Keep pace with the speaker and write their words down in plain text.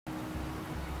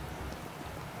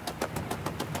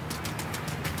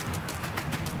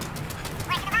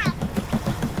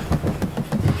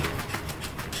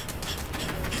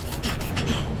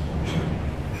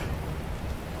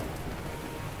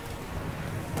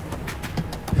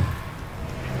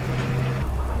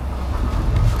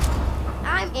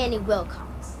Annie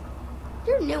Wilcox.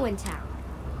 You're new in town.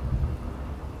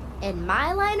 In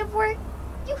my line of work,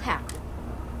 you have to.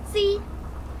 See,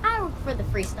 I work for the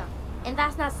free stuff, and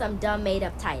that's not some dumb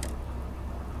made-up title.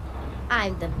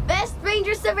 I'm the best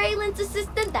ranger surveillance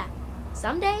assistant that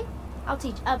someday I'll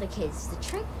teach other kids the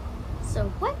trick.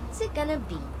 So what's it gonna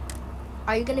be?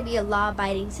 Are you gonna be a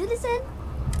law-abiding citizen?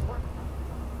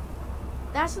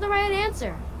 That's the right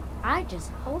answer. I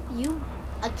just hope you...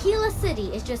 Aquila City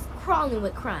is just crawling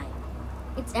with crime.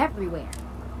 It's everywhere.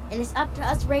 And it's up to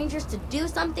us rangers to do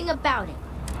something about it.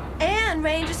 And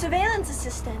ranger surveillance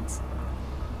assistants.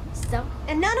 So?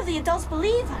 And none of the adults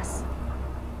believe us.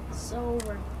 So,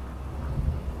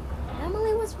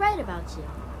 Emily was right about you.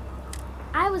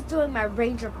 I was doing my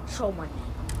ranger patrol one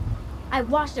night. I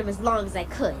watched him as long as I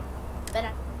could. But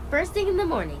first thing in the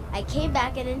morning, I came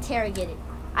back and interrogated.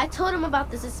 I told him about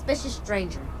the suspicious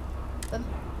stranger. But...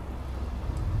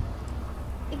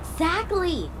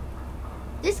 Exactly!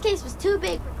 This case was too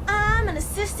big. I'm an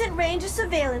assistant ranger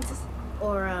surveillance.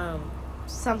 Or,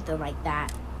 something like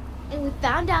that. And we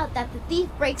found out that the thief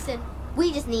breaks in.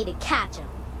 We just need to catch him.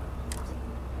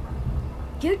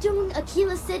 You're doing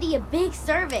Aquila City a big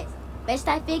service. Best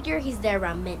I figure he's there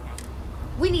around midnight.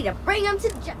 We need to bring him to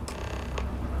the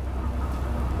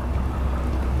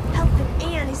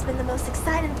Helping Annie's been the most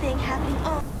exciting thing happening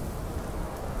all...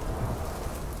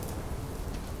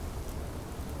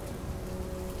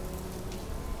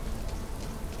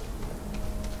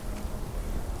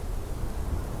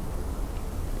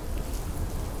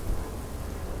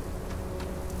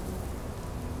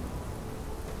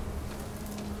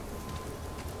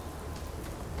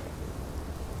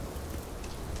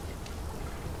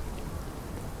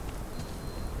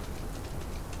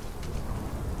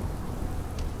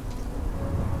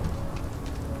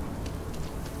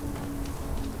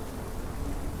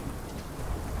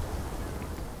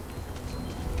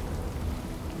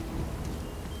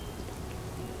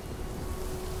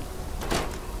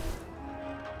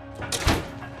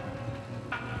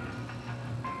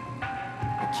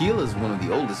 Aquila is one of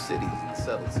the oldest cities in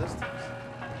settled systems.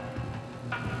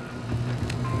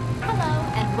 Hello,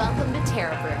 and welcome to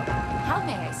Terra Brew. How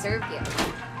may I serve you?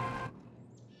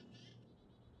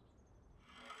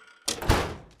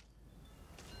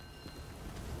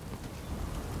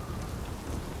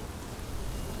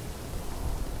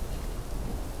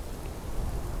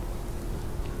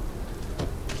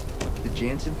 The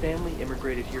Jansen family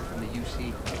immigrated here from the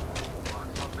UC.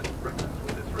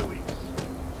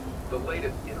 The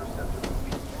latest intercepted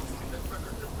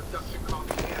records of production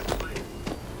costs and claims.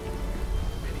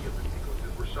 Many of the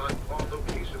sequences were shot on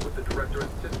location with the director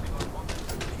insisting on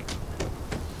authenticity.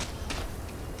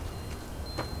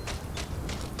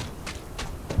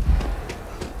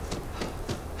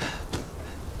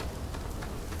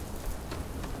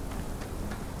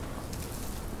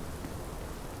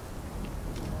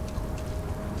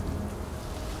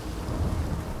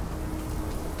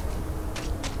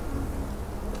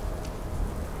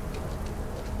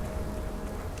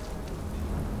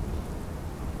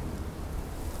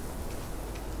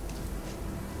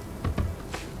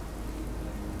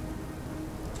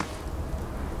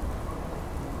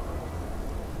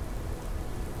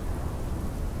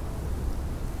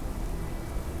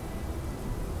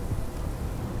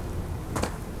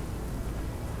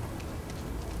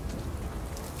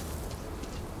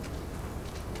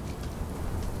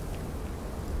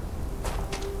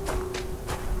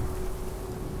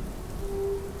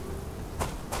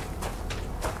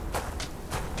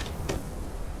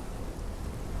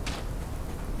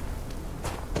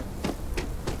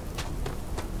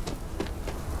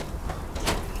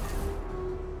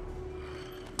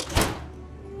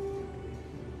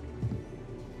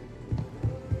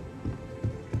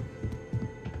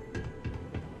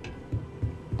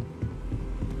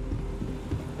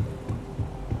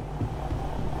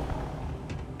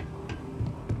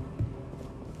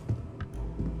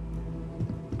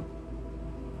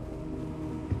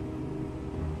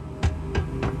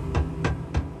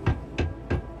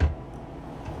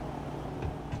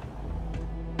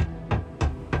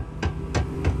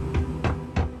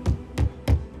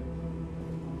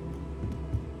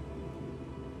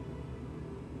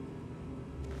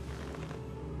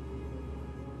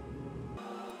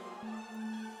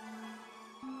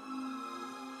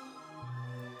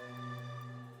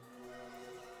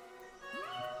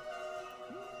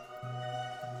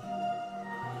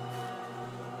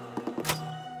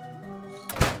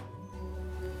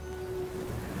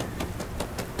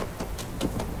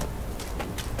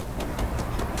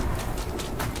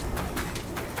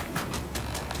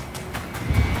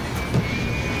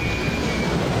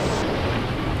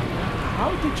 How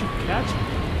did you catch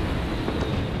me?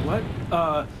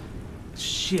 What?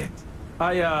 Shit.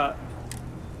 I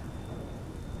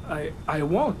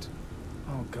won't.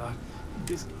 Oh, God.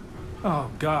 This... Oh,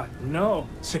 God, no.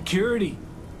 Security.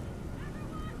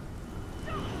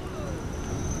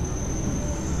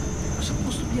 It's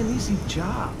supposed to be an easy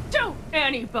job. Don't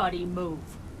anybody move.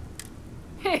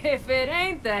 If it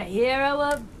ain't the hero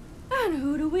of... And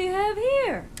who do we have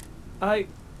here?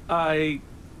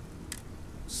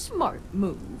 Smart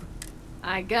move.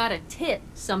 I got a tip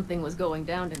something was going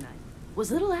down tonight.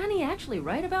 Was little Annie actually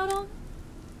right about all?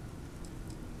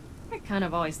 I kind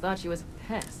of always thought she was a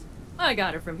pest. I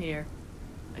got her from here.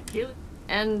 I killed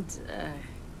and,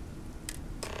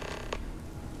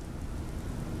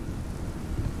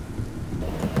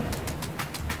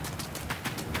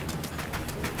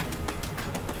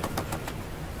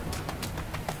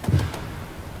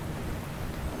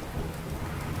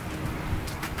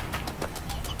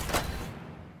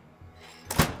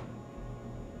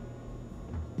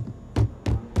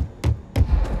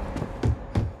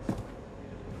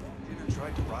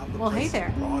 well, hey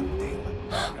there.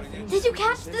 Did you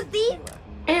catch the thief?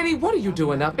 Annie, what are you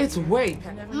doing up? It's way...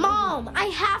 Mom, I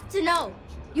have to know.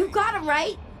 You got him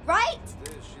right? Right?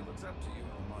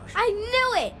 I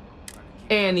knew it.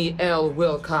 Annie L.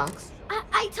 Wilcox.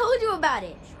 I told you about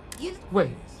it. You... Wait,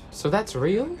 so that's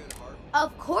real?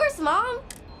 Of course, Mom.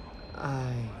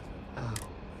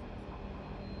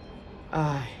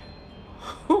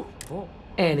 Whew.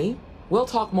 Annie, we'll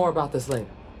talk more about this later.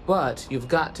 But you've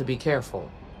got to be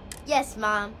careful. Yes,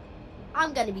 Mom.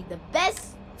 I'm gonna be the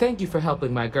best. Thank you for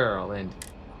helping my girl, and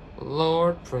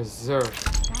Lord preserve.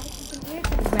 Gotta keep an ear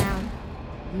to the ground.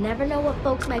 You never know what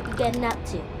folks might be getting up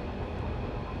to.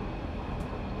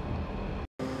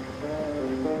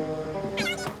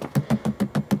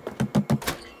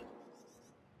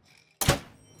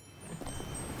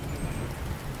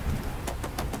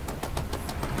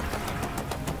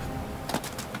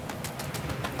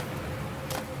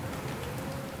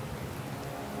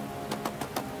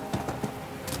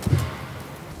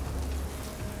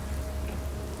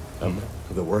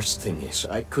 The worst thing is,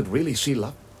 I could really see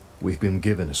love. We've been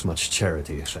given as much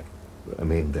charity as I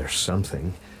mean, there's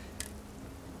something.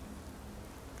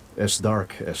 As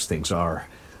dark as things are,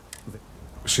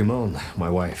 Simone, my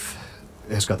wife,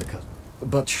 has got a cut.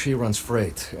 But she runs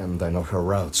freight, and I know her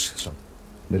routes, so...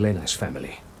 Milena's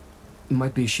family.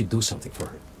 Might be she'd do something for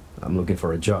her. I'm looking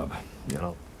for a job, you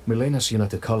know. Milena's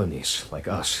United Colonies, like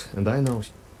us, and I know...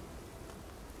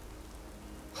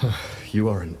 You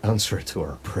are an answer to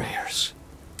our prayers.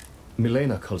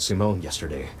 Milena called Simone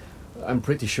yesterday. I'm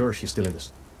pretty sure she's still in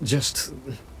this. Just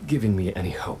giving me any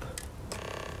hope.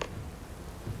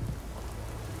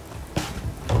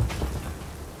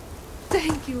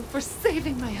 Thank you for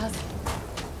saving my husband.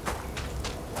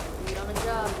 Meet on the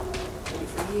job. Ready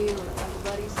for you and a couple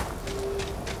buddies.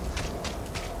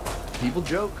 People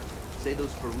joke. Say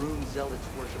those Faroon zealots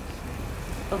worship.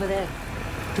 Over there.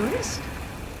 Tourist?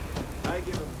 I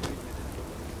give him 3 minutes.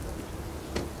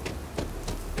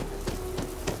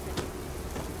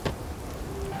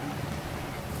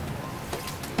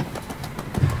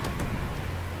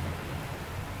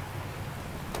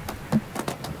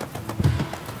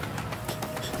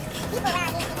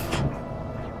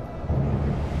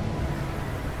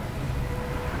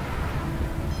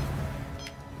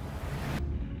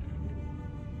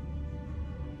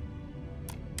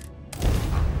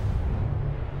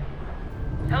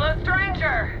 Hello,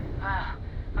 stranger!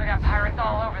 We got pirates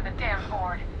all over the damn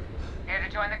board. Here to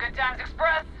join the Good Times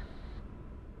Express?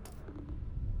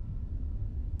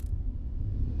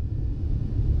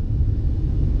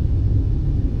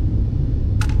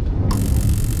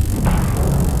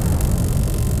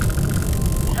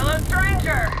 Hello,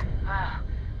 stranger!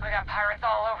 We got pirates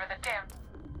all over the damn...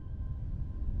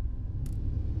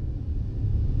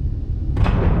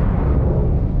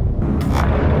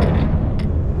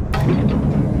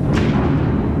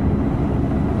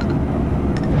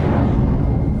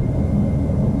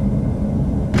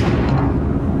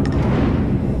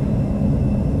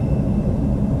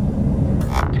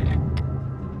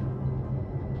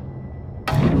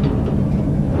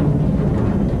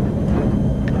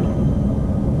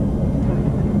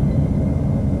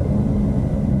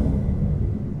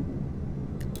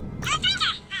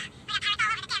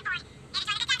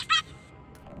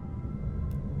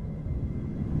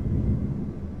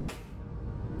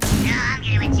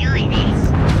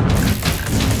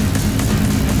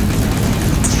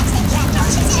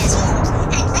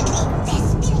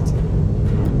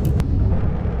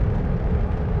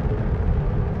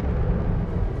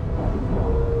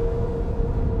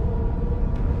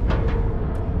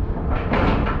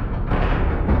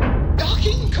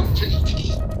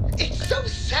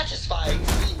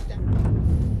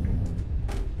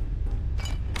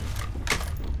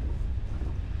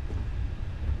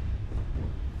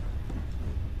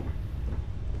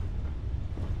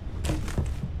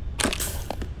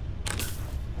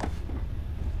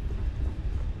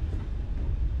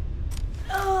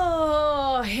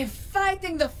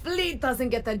 fighting the fleet doesn't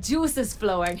get the juices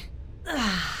flowing.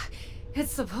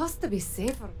 It's supposed to be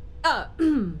safer.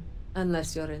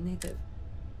 Unless you're a native.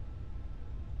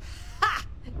 Ha!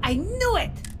 I knew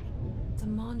it!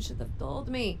 Simone should have told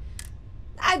me.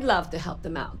 I'd love to help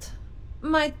them out.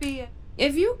 Might be...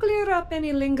 If you clear up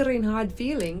any lingering hard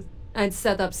feelings, I'd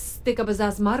set up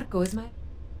Stick-Up-His-Ass Marco as my...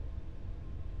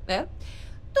 Well,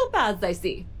 two paths I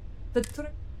see.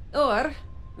 Or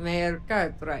Mayor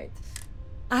Cartwright.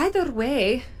 Either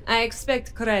way, I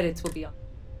expect credits will be on.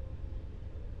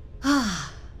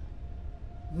 Ah.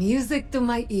 Music to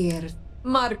my ears.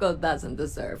 Marco doesn't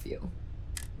deserve you.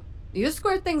 You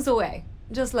square things away.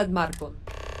 Just let Marco...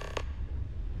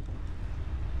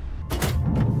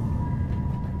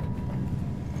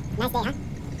 Nice day, huh?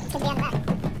 It's good to be on the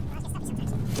road.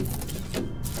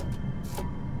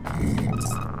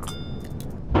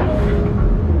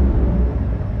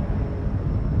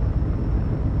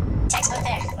 Textbook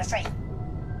there. We're free.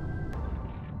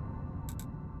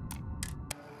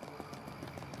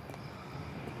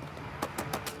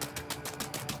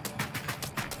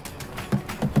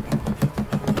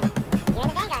 You're in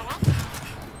the Vanguard, right?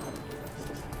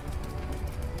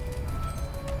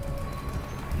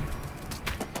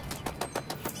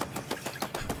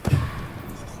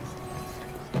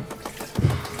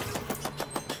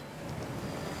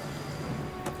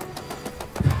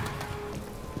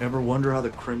 Ever wonder how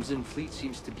the Crimson Fleet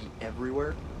seems to be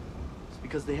everywhere? It's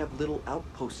because they have little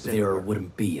outposts everywhere. There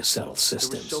wouldn't be a settled There were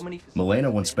systems. so many Milena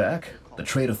wants back. The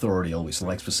Trade Authority always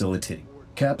likes facilitating.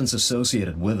 Captains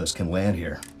associated with us can land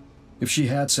here. If she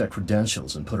had set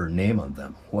credentials and put her name on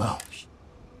them, well...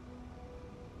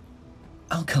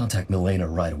 I'll contact Milena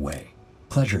right away.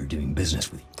 Pleasure doing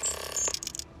business with you.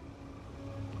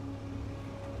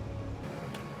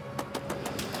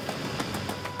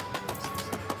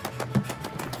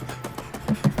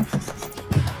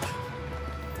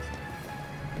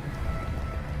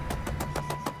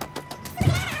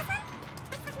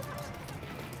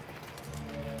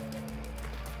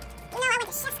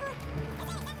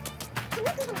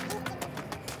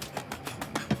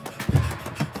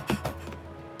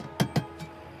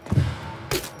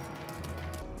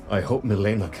 I hope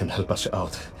Milena can help us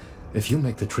out. If you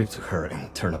make the trip to her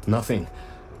and turn up nothing,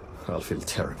 I'll feel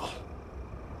terrible.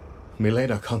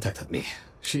 Milena contacted me.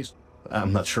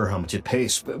 I'm not sure how much it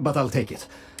pays, but I'll take it.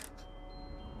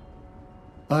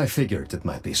 I figured it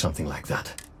might be something like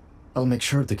that. I'll make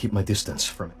sure to keep my distance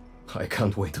from it. I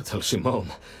can't wait to tell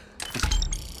Simone.